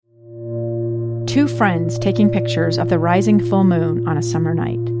Two friends taking pictures of the rising full moon on a summer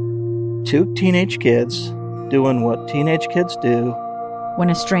night. Two teenage kids doing what teenage kids do. When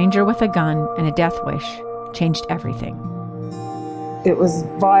a stranger with a gun and a death wish changed everything. It was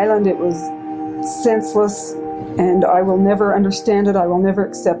violent, it was senseless, and I will never understand it, I will never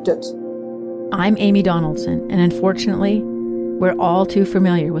accept it. I'm Amy Donaldson, and unfortunately, we're all too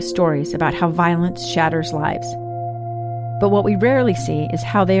familiar with stories about how violence shatters lives. But what we rarely see is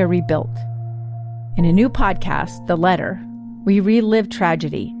how they are rebuilt. In a new podcast, The Letter, we relive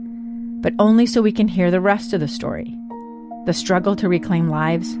tragedy, but only so we can hear the rest of the story. The struggle to reclaim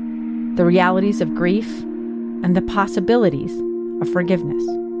lives, the realities of grief, and the possibilities of forgiveness.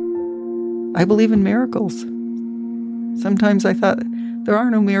 I believe in miracles. Sometimes I thought, there are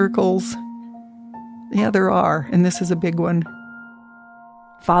no miracles. Yeah, there are, and this is a big one.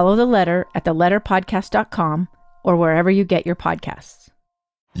 Follow The Letter at theletterpodcast.com or wherever you get your podcasts.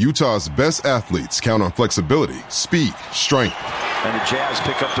 Utah's best athletes count on flexibility, speed, strength. And the Jazz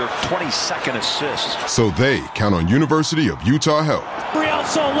pick up their 22nd assist. So they count on University of Utah Health. Real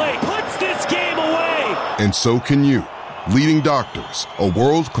Soleil puts this game away. And so can you. Leading doctors, a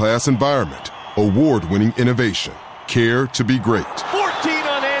world-class environment, award-winning innovation, care to be great. 14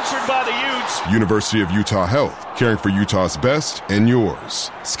 unanswered by the Utes. University of Utah Health, caring for Utah's best and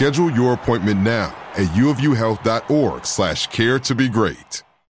yours. Schedule your appointment now at uofuhealth.org/care to be great.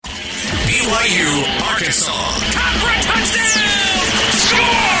 BYU, Arkansas. Time for a touchdown!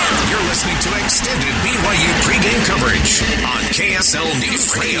 Score! You're listening to extended BYU pregame coverage on KSL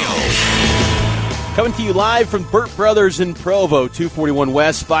News Radio. Coming to you live from Burt Brothers in Provo, 241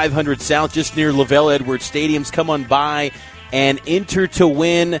 West, 500 South, just near Lavelle Edwards Stadiums. Come on by and enter to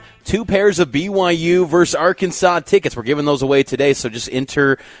win 2 pairs of BYU versus Arkansas tickets. We're giving those away today, so just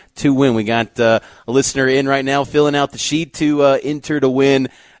enter to win. We got a listener in right now filling out the sheet to enter to win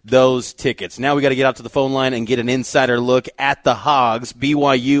those tickets. Now we got to get out to the phone line and get an insider look at the Hogs,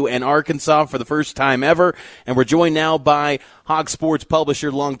 BYU and Arkansas for the first time ever. And we're joined now by Hog Sports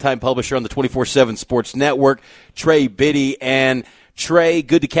publisher, longtime publisher on the 24/7 Sports Network, Trey Biddy. And Trey,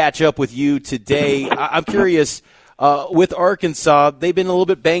 good to catch up with you today. I'm curious, with Arkansas, they've been a little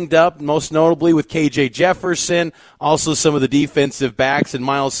bit banged up, most notably with KJ Jefferson, also some of the defensive backs and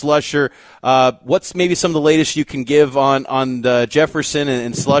Miles Slusher. What's maybe some of the latest you can give on the Jefferson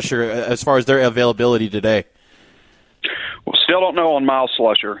and Slusher as far as their availability today? Well, still don't know on Miles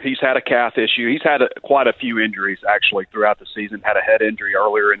Slusher. He's had a calf issue. He's had quite a few injuries, actually, throughout the season. Had a head injury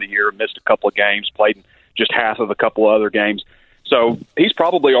earlier in the year, missed a couple of games, played just half of a couple of other games. So he's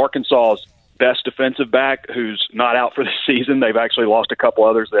probably Arkansas's best defensive back who's not out for the season. They've actually lost a couple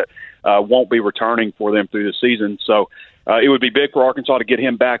others that won't be returning for them through the season. So it would be big for Arkansas to get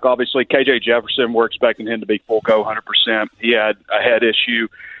him back. Obviously, KJ Jefferson, we're expecting him to be full go 100%. He had a head issue,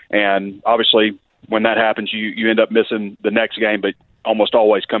 and obviously when that happens, you end up missing the next game, but almost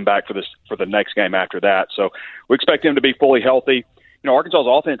always come back for the next game after that. So we expect him to be fully healthy. You know, Arkansas's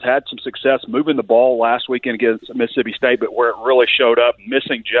offense had some success moving the ball last weekend against Mississippi State, but where it really showed up,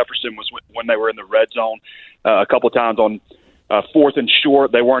 missing Jefferson, was when they were in the red zone a couple of times on 4th and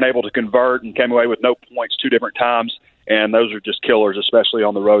short. They weren't able to convert and came away with no points 2 different times, and those are just killers, especially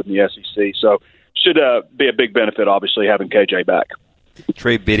on the road in the SEC. So should be a big benefit, obviously, having KJ back.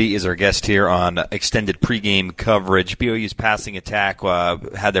 Trey Biddy is our guest here on extended pregame coverage. BYU's passing attack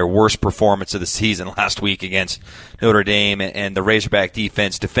had their worst performance of the season last week against Notre Dame, and the Razorback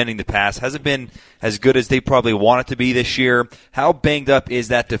defense defending the pass hasn't been as good as they probably want it to be this year. How banged up is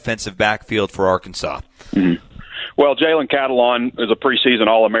that defensive backfield for Arkansas? Mm-hmm. Well, Jalen Catalon is a preseason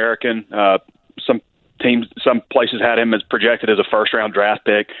All-American. Some places had him as projected as a first-round draft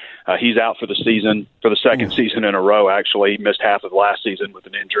pick. He's out for the season, for the second season in a row, actually. He missed half of last season with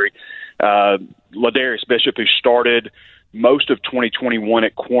an injury. Ladarius Bishop, who started most of 2021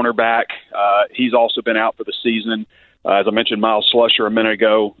 at cornerback, he's also been out for the season. As I mentioned, Miles Slusher a minute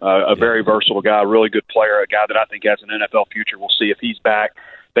ago, a very versatile guy, a really good player, a guy that I think has an NFL future. We'll see if he's back.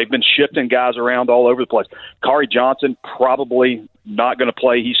 They've been shifting guys around all over the place. Kari Johnson probably not going to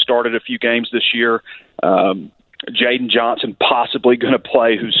play. He started a few games this year. Jaden Johnson possibly going to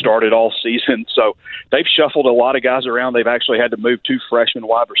play, who started all season. So they've shuffled a lot of guys around. They've actually had to move 2 freshman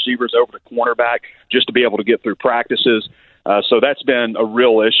wide receivers over to cornerback just to be able to get through practices. So that's been a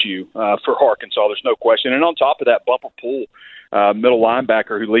real issue for Arkansas. There's no question. And on top of that, Bumper Poole, middle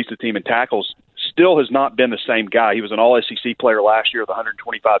linebacker who leads the team in tackles, still has not been the same guy. He was an All-SEC player last year with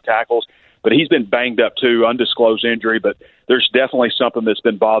 125 tackles, but he's been banged up too, undisclosed injury, but there's definitely something that's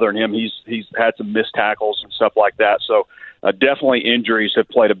been bothering him. He's had some missed tackles and stuff like that. So definitely injuries have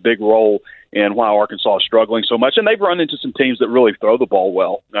played a big role in why Arkansas is struggling so much. And they've run into some teams that really throw the ball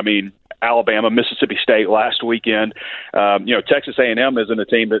well. I mean, Alabama, Mississippi State last weekend. Texas A&M isn't a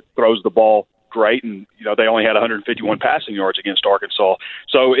team that throws the ball great, and they only had 151 passing yards against Arkansas.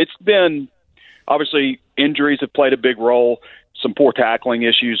 So it's been, obviously, injuries have played a big role. Some poor tackling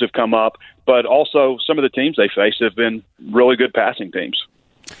issues have come up, but also some of the teams they face have been really good passing teams.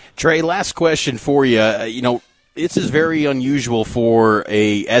 Trey, last question for you. This is very unusual for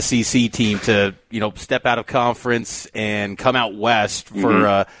a SEC team to, step out of conference and come out west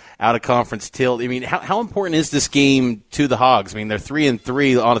for out-of-conference tilt. I mean, how important is this game to the Hogs? I mean, they're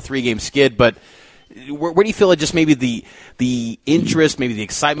 3-3 on a 3-game skid, but where do you feel like just maybe the interest, maybe the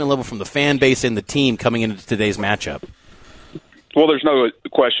excitement level from the fan base and the team coming into today's matchup? Well, there's no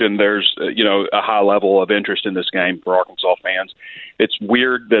question there's, a high level of interest in this game for Arkansas fans. It's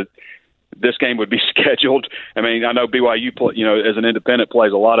weird that this game would be scheduled. I mean, I know BYU, as an independent,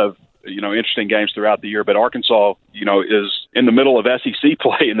 plays a lot of, interesting games throughout the year, but Arkansas, is in the middle of SEC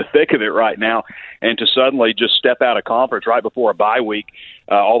play, in the thick of it right now, and to suddenly just step out of conference right before a bye week,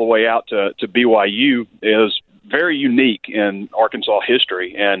 all the way out to BYU is very unique in Arkansas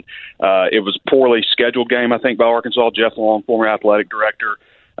history. And it was a poorly scheduled game, I think, by Arkansas. Jeff Long, former athletic director,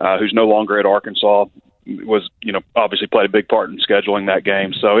 who's no longer at Arkansas, was, obviously played a big part in scheduling that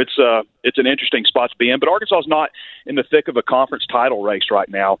game. So it's an interesting spot to be in. But Arkansas is not in the thick of a conference title race right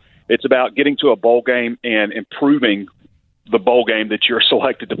now. It's about getting to a bowl game and improving the bowl game that you're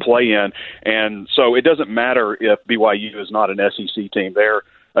selected to play in. And so it doesn't matter if BYU is not an SEC team. They're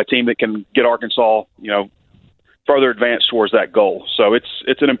a team that can get Arkansas, further advanced towards that goal. So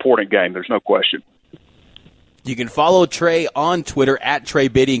it's an important game. There's no question. You can follow Trey on Twitter at Trey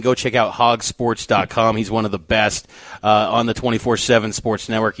Biddy and go check out hogsports.com. He's one of the best on the 24/7 Sports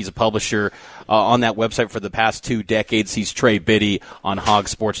Network. He's a publisher on that website for the past 2 decades. He's Trey Biddy on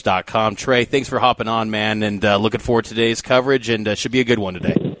hogsports.com. Trey, thanks for hopping on, man, and looking forward to today's coverage, and should be a good one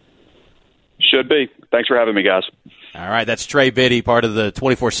today. Should be. Thanks for having me, guys. All right, that's Trey Biddy, part of the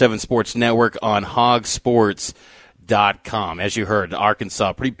 24/7 Sports Network on hogsports.com. As you heard,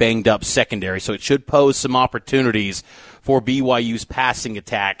 Arkansas, pretty banged up secondary, so it should pose some opportunities for BYU's passing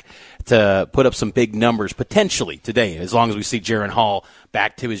attack to put up some big numbers potentially today, as long as we see Jaren Hall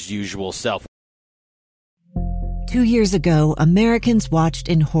back to his usual self. 2 years ago, Americans watched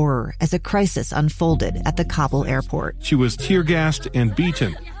in horror as a crisis unfolded at the Kabul airport. She was tear-gassed and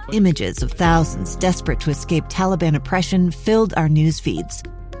beaten. Images of thousands desperate to escape Taliban oppression filled our news feeds.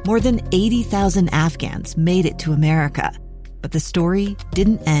 More than 80,000 Afghans made it to America. But the story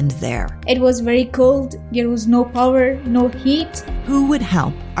didn't end there. It was very cold. There was no power, no heat. Who would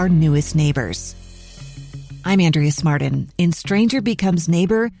help our newest neighbors? I'm Andrea Smartin. In Stranger Becomes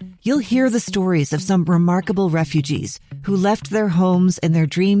Neighbor, you'll hear the stories of some remarkable refugees who left their homes and their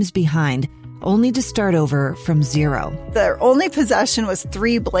dreams behind, only to start over from zero. Their only possession was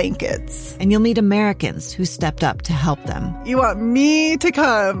 3 blankets. And you'll meet Americans who stepped up to help them. You want me to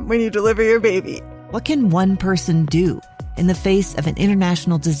come when you deliver your baby. What can one person do in the face of an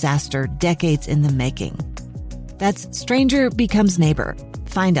international disaster decades in the making? That's Stranger Becomes Neighbor.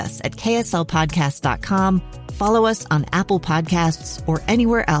 Find us at kslpodcast.com. Follow us on Apple Podcasts or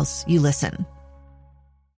anywhere else you listen.